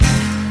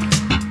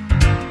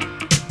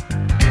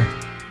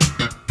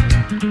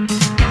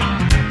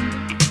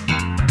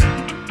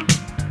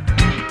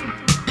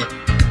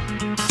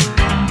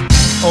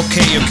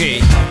Ok,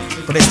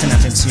 presten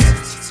atención.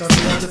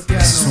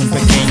 Es un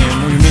pequeño y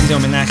muy humilde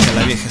homenaje a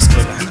la vieja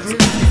escuela.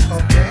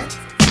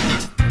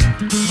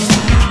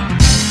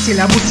 Si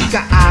la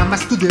música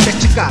amas, tú debes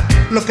checar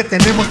lo que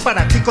tenemos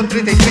para ti con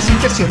 33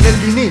 impresión del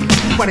vinil,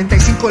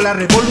 45 la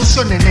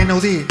revolución en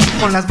NOD,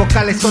 con las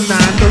vocales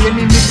sonando y en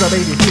mi micro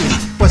baby please.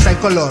 Pues hay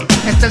color,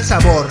 está el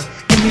sabor,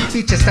 en mi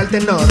pitch está el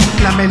tenor,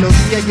 la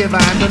melodía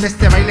llevando en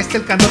este baile está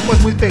el candor, pues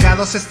muy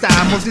pegados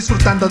estamos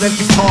disfrutando del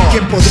hip hop.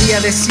 ¿Quién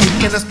podría decir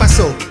qué nos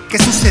pasó? ¿Qué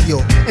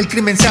sucedió? El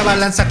crimen se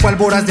abalanza cual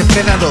voraz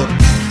depredador.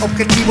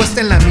 Objetivo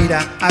está en la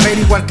mira,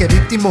 averiguar qué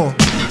víctimo.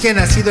 ¿Quién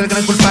ha sido el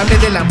gran culpable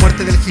de la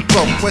muerte del hip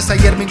hop? Pues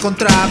ayer me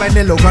encontraba en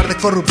el hogar de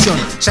corrupción.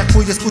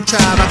 Shaku y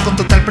escuchaba con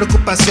total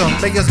preocupación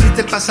bellos beats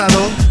del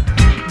pasado.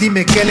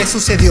 Dime qué le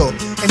sucedió,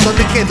 en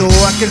dónde quedó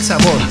aquel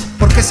sabor,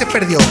 por qué se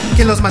perdió,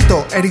 quién los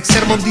mató, Eric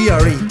Sermon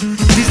D.R.E.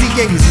 This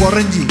DJ is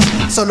Warren G.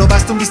 Solo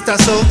basta un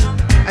vistazo,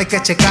 hay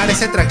que checar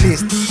ese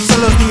tracklist.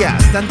 Son los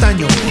días de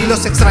antaño y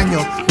los extraño.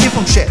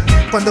 Funk shit,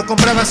 cuando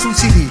comprabas un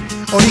CD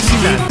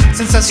original,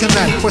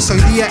 sensacional, pues hoy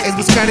día es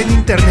buscar en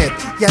internet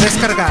y a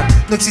descargar.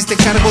 No existe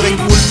cargo de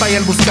culpa y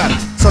al buscar,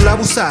 solo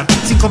abusar,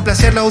 sin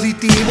complacer lo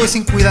auditivo y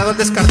sin cuidado al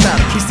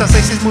descartar. Pista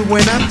 6 es muy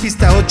buena,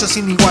 pista 8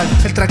 sin igual.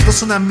 El track 2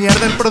 es una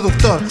mierda, el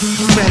productor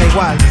me da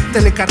igual.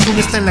 Telecartoon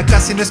está en la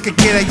casa y no es que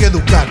quiera yo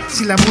educar.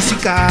 Si la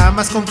música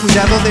amas, con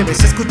cuidado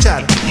debes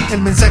escuchar.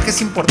 El mensaje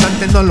es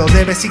importante, no lo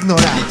debes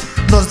ignorar.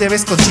 Nos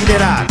debes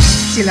considerar.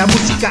 Si la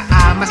música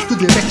amas, tú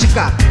debes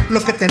checar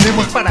lo que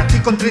tenemos para ti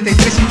con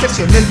 33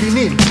 impresión del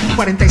vinil,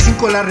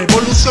 45 la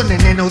revolución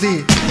en NOD,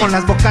 con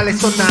las vocales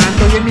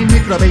sonando y en mi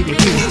micro baby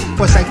please.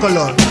 Pues hay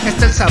color,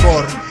 está el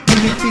sabor,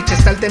 en mi pitch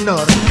está el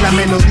tenor, la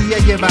melodía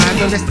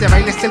llevando en este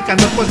baile está el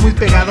candor, pues muy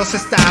pegados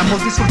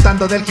estamos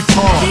disfrutando del hip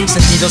hop.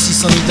 Sentidos y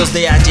sonidos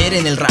de ayer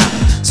en el rap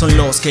son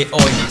los que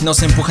hoy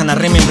nos empujan a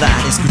remembrar,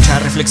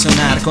 escuchar,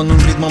 reflexionar con un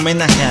ritmo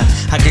homenajear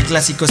aquel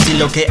clásico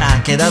estilo que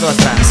ha quedado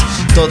atrás.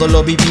 Todo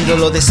lo vivido,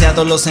 lo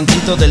deseado, lo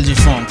sentido del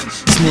G-Funk,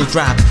 smooth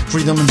rap,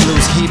 rhythm and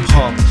blues, hip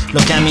hop,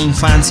 lo que a mi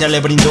infancia le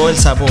brindó el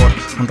sabor.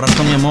 Honrar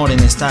con mi amor en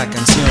esta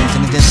canción,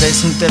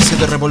 33 un tercio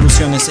de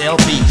revoluciones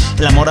LP.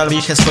 El amor a la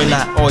vieja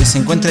escuela hoy se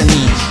encuentra en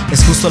mí.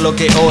 Es justo lo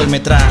que hoy me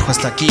trajo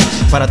hasta aquí,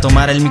 para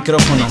tomar el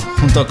micrófono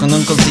junto con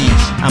Uncle T.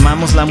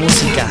 Amamos la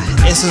música,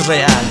 eso es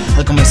real.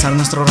 Al comenzar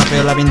nuestro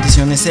rapeo la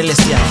bendición es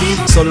celestial.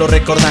 Solo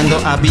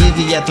recordando a Bick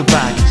y a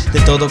Tupac de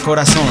todo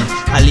corazón.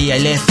 Ali, I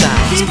left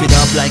out, speed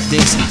up like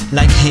this,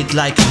 like hit,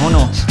 like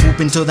hono.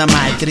 Whooping to the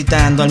mic,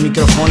 gritando al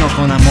micrófono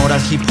con amor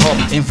al hip hop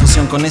en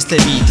fusión con este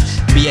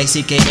beat.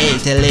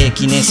 B-I-C-K-A,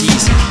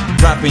 telekinesis,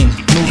 rapping,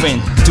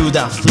 moving to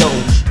the flow.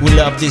 We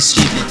love this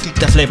shit, kick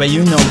the flavor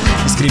you know.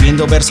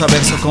 Escribiendo verso a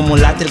verso como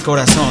late el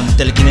corazón.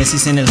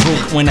 Telekinesis en el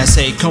hook when I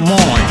say come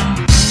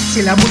on.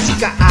 Si la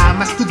música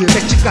amas, tú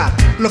debes checar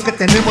lo que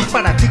tenemos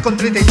para ti con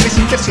 33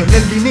 impresión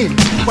del vinil,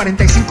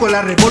 45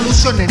 la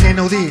revolución en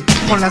NOD,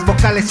 con las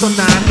vocales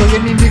sonando y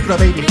en mi micro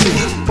baby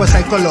please. Pues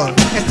hay color,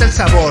 está el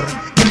sabor,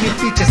 en mi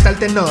pitch está el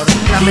tenor,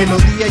 la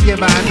melodía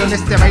llevando en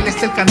este baile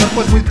está el candor,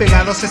 pues muy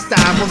pegados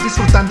estamos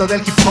disfrutando del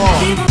hip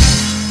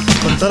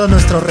hop. Con todo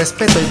nuestro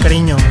respeto y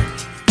cariño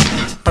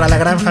para la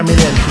gran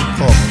familia del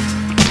hip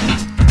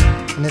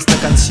hop, en esta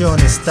canción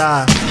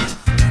está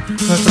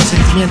nuestro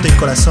sentimiento y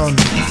corazón.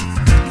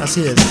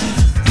 Así es,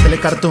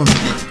 Telecartoon.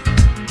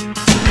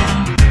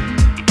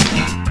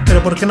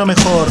 Pero ¿por qué no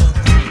mejor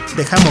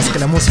dejamos que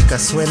la música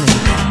suene?